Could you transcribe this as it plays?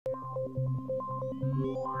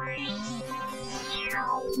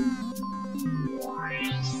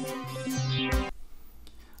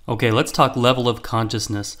Okay, let's talk level of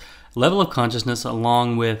consciousness. Level of consciousness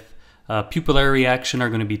along with pupillary reaction are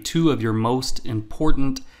going to be two of your most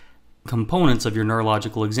important components of your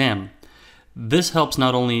neurological exam. This helps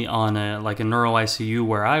not only on like a neuro ICU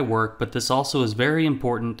where I work, but this also is very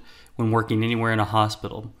important when working anywhere in a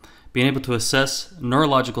hospital. Being able to assess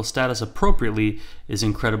neurological status appropriately is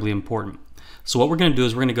incredibly important. So what we're going to do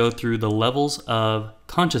is we're going to go through the levels of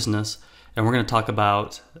consciousness, and we're going to talk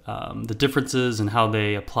about the differences and how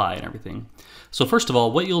they apply and everything. So first of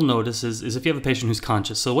all, what you'll notice is if you have a patient who's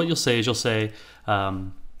conscious, so what you'll say is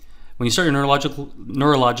when you start your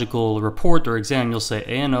neurological report or exam, you'll say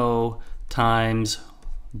ANO times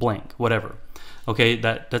blank, whatever. Okay,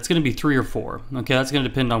 that's going to be 3 or 4. Okay, that's going to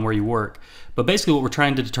depend on where you work. But basically what we're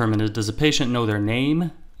trying to determine is, does the patient know their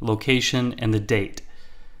name, location, and the date?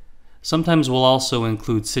 Sometimes we'll also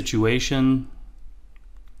include situation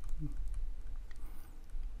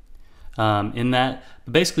in that.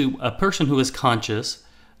 But basically, a person who is conscious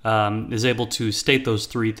is able to state those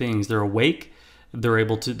 3 things. They're awake, they're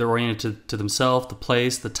oriented to themselves, the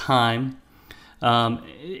place, the time.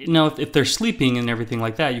 Now, if they're sleeping and everything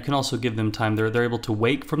like that, you can also give them time. They're able to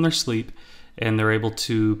wake from their sleep, and they're able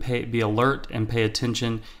to be alert and pay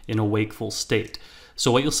attention in a wakeful state.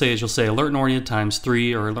 So what you'll say is alert and oriented times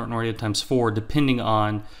 3 or alert and oriented times 4, depending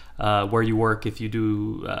on where you work, if you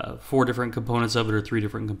do 4 different components of it or 3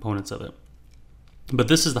 different components of it. But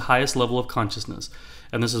this is the highest level of consciousness,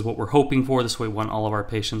 and this is what we're hoping for. This is what we want all of our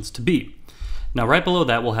patients to be. Now, right below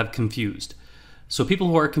that, we'll have confused. So people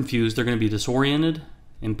who are confused, they're going to be disoriented,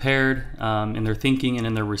 impaired in their thinking and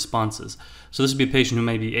in their responses. So this would be a patient who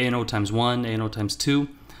may be ANO times 1, ANO times 2.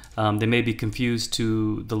 They may be confused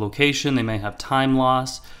to the location. They may have time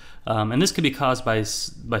loss. And this could be caused by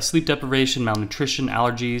sleep deprivation, malnutrition,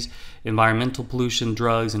 allergies, environmental pollution,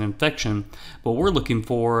 drugs, and infection. But what we're looking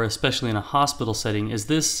for, especially in a hospital setting, is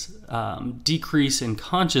this decrease in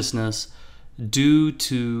consciousness due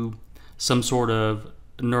to some sort of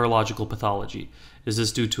neurological pathology. Is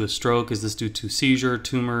this due to a stroke? Is this due to seizure,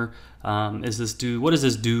 tumor? What is this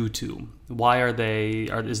due to? Why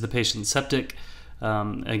is the patient septic?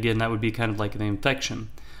 Again, that would be kind of like an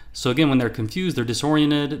infection. So again, when they're confused, they're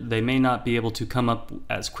disoriented, they may not be able to come up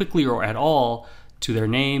as quickly or at all to their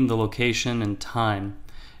name, the location, and time.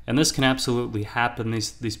 And this can absolutely happen.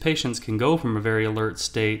 These patients can go from a very alert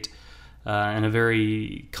state and a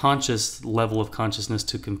very conscious level of consciousness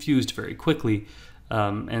to confused very quickly.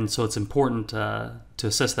 And so it's important to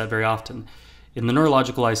assess that very often. In the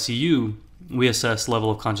neurological ICU, we assess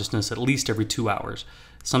level of consciousness at least every 2 hours,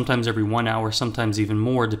 sometimes every 1 hour, sometimes even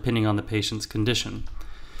more, depending on the patient's condition.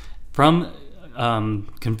 From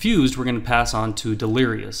confused, we're going to pass on to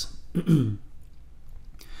delirious.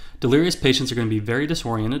 Delirious patients are going to be very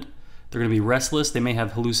disoriented. They're going to be restless. They may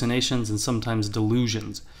have hallucinations and sometimes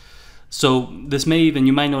delusions. So this may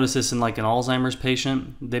you might notice this in like an Alzheimer's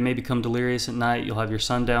patient. They may become delirious at night. You'll have your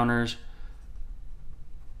sundowners.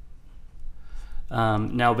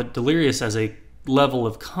 But delirious as a level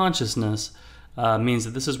of consciousness means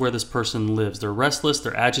that this is where this person lives. They're restless,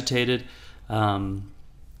 they're agitated,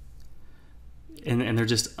 and they're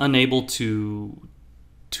just unable to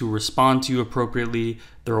respond to you appropriately.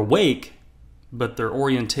 They're awake, but their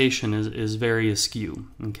orientation is very askew,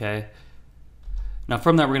 okay? Now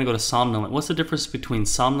from that, we're going to go to somnolent. What's the difference between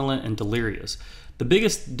somnolent and delirious? The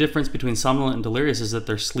biggest difference between somnolent and delirious is that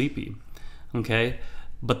they're sleepy, okay?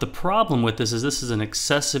 But the problem with this is an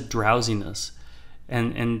excessive drowsiness.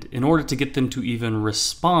 And in order to get them to even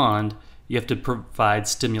respond, you have to provide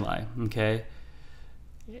stimuli, okay?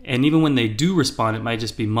 And even when they do respond, it might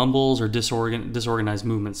just be mumbles or disorganized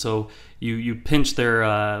movements. So you pinch their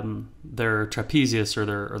trapezius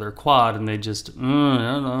or their quad, and they just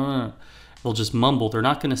they'll just mumble. They're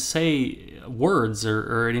not going to say words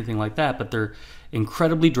or anything like that, but they're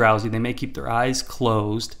incredibly drowsy. They may keep their eyes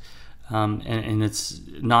closed, and it's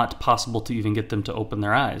not possible to even get them to open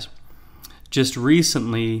their eyes. Just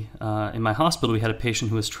recently, in my hospital, we had a patient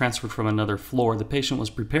who was transferred from another floor. The patient was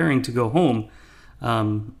preparing to go home,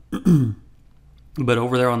 but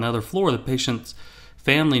over there on the other floor, the patient's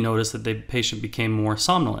family noticed that the patient became more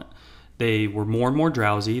somnolent. They were more and more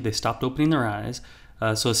drowsy. They stopped opening their eyes.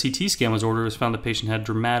 So a CT scan was ordered. It was found the patient had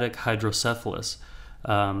dramatic hydrocephalus.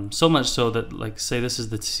 So much so that, like, say this is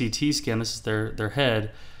the CT scan, this is their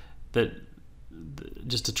head, that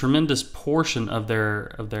just a tremendous portion of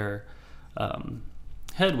their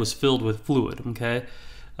head was filled with fluid, okay?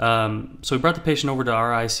 So we brought the patient over to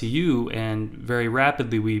our ICU, and very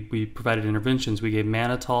rapidly we provided interventions. We gave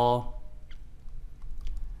mannitol,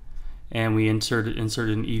 and we inserted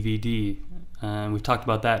an EVD. We've talked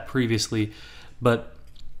about that previously, but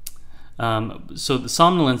so the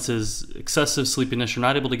somnolence is excessive sleepiness. You're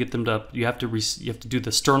not able to get them to. You have to do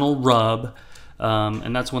the sternal rub,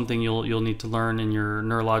 and that's one thing you'll need to learn in your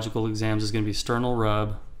neurological exams is going to be sternal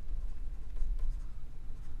rub.